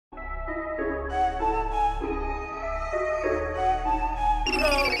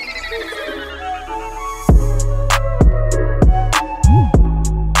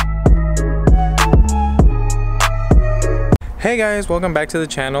Hey guys, welcome back to the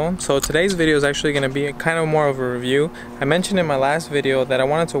channel. So today's video is actually going to be kind of more of a review. I mentioned in my last video that I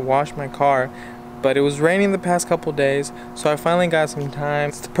wanted to wash my car, but it was raining the past couple days, so I finally got some time.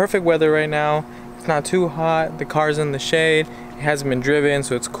 It's the perfect weather right now. It's not too hot, the car's in the shade, it hasn't been driven,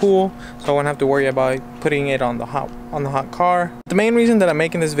 so it's cool, so I won't have to worry about putting it on the hot car. The main reason that I'm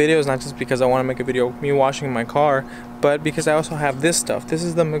making this video is not just because I want to make a video of me washing my car, but because I also have this stuff. This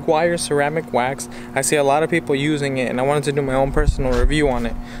is the Meguiar'S ceramic wax. I see a lot of people using it and I wanted to do my own personal review on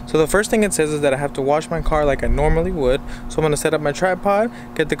it. So the first thing it says is that I have to wash my car like I normally would. So I'm going to set up my tripod,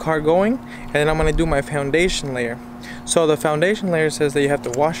 get the car going, and then I'm going to do my foundation layer. So the foundation layer says that you have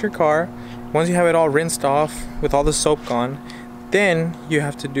to wash your car. Once you have it all rinsed off with all the soap gone, then you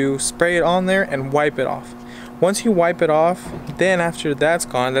have to spray it on there and wipe it off. Once you wipe it off, then after that's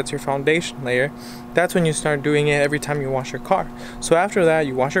gone, that's your foundation layer, that's when you start doing it every time you wash your car. So after that,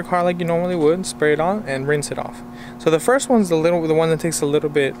 you wash your car like you normally would, spray it on, and rinse it off. So the first one's the one that takes a little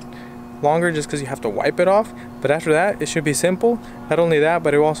bit longer just because you have to wipe it off, but after that, it should be simple. Not only that,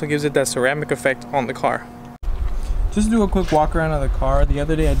 but it also gives it that ceramic effect on the car. Just to do a quick walk around of the car, the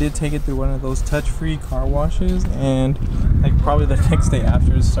other day I did take it through one of those touch-free car washes, and like probably the next day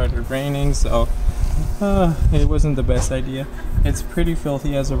after it started raining, so it wasn't the best idea. It's pretty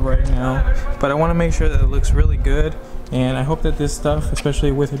filthy as of right now, but I want to make sure that it looks really good, and I hope that this stuff,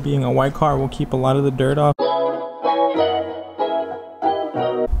 especially with it being a white car, will keep a lot of the dirt off.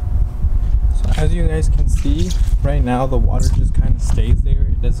 So as you guys can see, right now the water just kind of stays there.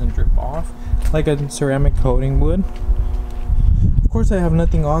 It doesn't drip off like a ceramic coating would. Of course I have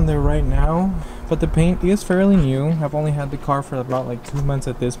nothing on there right now, but the paint is fairly new. I've only had the car for about like 2 months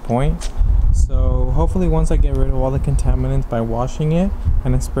at this point. So hopefully once I get rid of all the contaminants by washing it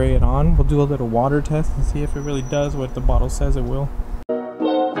and I spray it on, we'll do a little water test and see if it really does what the bottle says it will.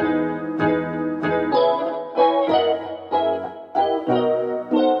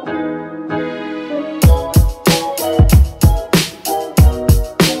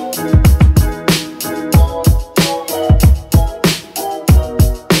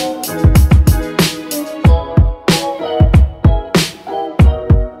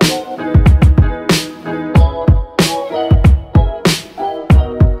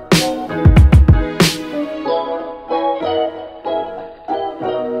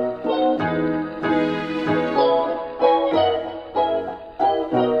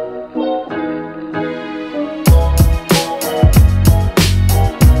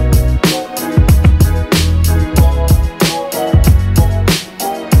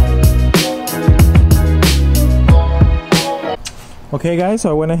 Okay guys, so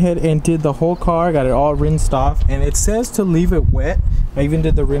I went ahead and did the whole car, got it all rinsed off, and it says to leave it wet. I even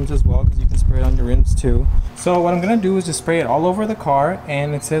did the rims as well, because you can spray it on your rims too. So what I'm going to do is just spray it all over the car,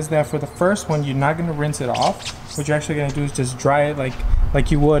 and it says that for the first one you're not going to rinse it off. What you're actually going to do is just dry it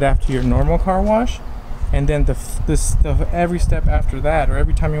like you would after your normal car wash, and then every step after that, or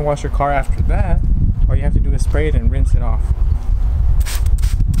every time you wash your car after that, all you have to do is spray it and rinse it off.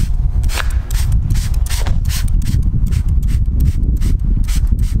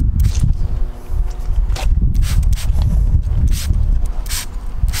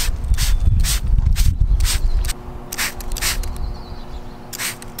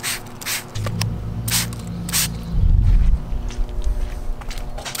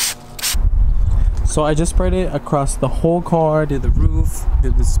 So I just sprayed it across the whole car, did the roof,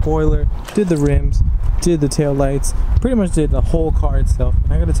 did the spoiler, did the rims, did the tail lights, pretty much did the whole car itself.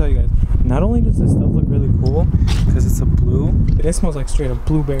 And I gotta tell you guys, not only does this stuff look really cool because it's a blue, it smells like straight up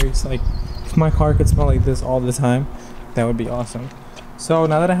blueberries. Like if my car could smell like this all the time, that would be awesome. So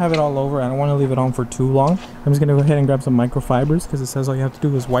now that I have it all over, I don't want to leave it on for too long. I'm just gonna go ahead and grab some microfibers because it says all you have to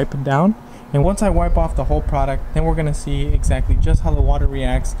do is wipe it down. And once I wipe off the whole product, then we're gonna see exactly just how the water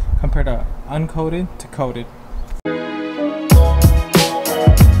reacts compared to uncoated to coated.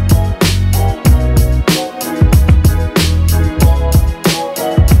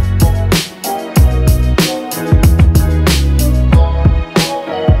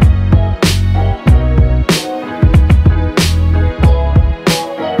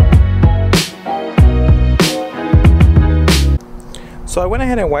 So I went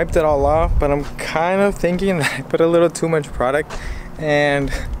ahead and wiped it all off, but I'm kind of thinking that I put a little too much product and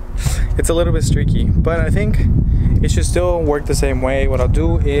it's a little bit streaky, but I think it should still work the same way. What I'll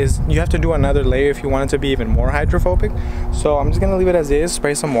do is, you have to do another layer if you want it to be even more hydrophobic. So I'm just gonna leave it as is,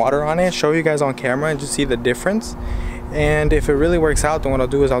 spray some water on it, show you guys on camera and just see the difference. And if it really works out, then what I'll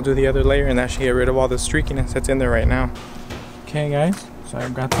do is I'll do the other layer, and that should get rid of all the streakiness that's in there right now. Okay guys, so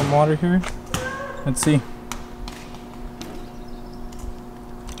I've got some water here. Let's see.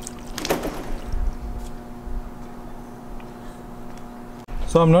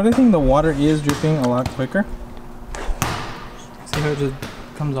 So I'm noticing the water is dripping a lot quicker. See how it just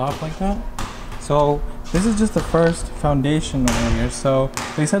comes off like that? So this is just the first foundation layer. So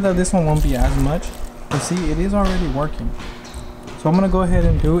they said that this one won't be as much, but see, it is already working. So I'm gonna go ahead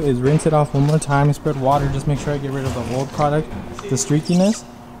and do is rinse it off one more time, spread water, just make sure I get rid of the old product, the streakiness,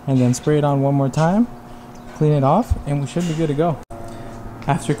 and then spray it on one more time, clean it off, and we should be good to go.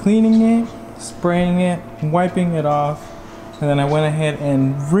 After cleaning it, spraying it, wiping it off, and then I went ahead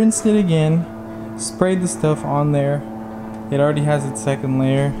and rinsed it again, sprayed the stuff on there. It already has its second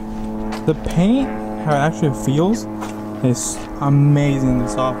layer. The paint, how it actually feels, is amazingly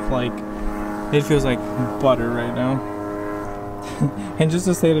soft. Like, it feels like butter right now. And just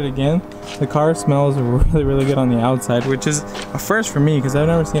to state it again, the car smells really, really good on the outside, which is a first for me because I've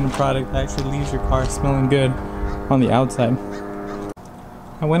never seen a product that actually leaves your car smelling good on the outside.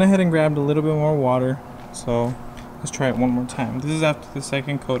 I went ahead and grabbed a little bit more water, so let's try it one more time. This is after the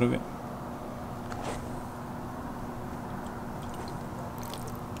second coat of it.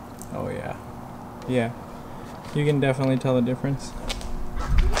 Oh yeah. Yeah. You can definitely tell the difference.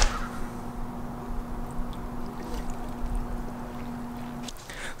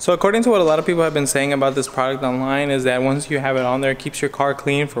 So according to what a lot of people have been saying about this product online is that once you have it on there, it keeps your car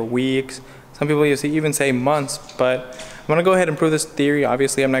clean for weeks. Some people even say months, but I'm gonna go ahead and prove this theory.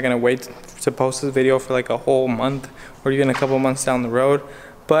 Obviously, I'm not gonna wait to post this video for like a whole month or even a couple months down the road.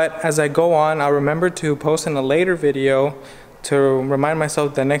 But as I go on, I'll remember to post in a later video to remind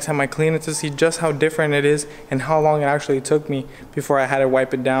myself that next time I clean it to see just how different it is and how long it actually took me before I had to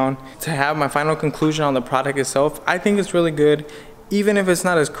wipe it down. To have my final conclusion on the product itself, I think it's really good. Even if it's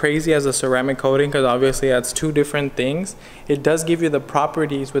not as crazy as a ceramic coating, because obviously that's two different things, it does give you the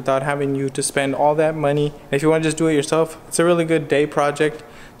properties without having you to spend all that money. If you want to just do it yourself, it's a really good day project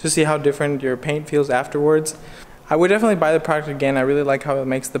to see how different your paint feels afterwards. I would definitely buy the product again. I really like how it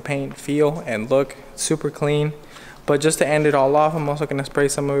makes the paint feel and look super clean. But just to end it all off, I'm also going to spray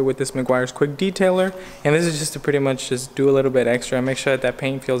some of it with this Meguiar'S Quick Detailer. And this is just to pretty much just do a little bit extra and make sure that that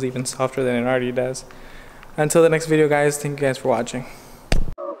paint feels even softer than it already does. Until the next video guys, thank you guys for watching.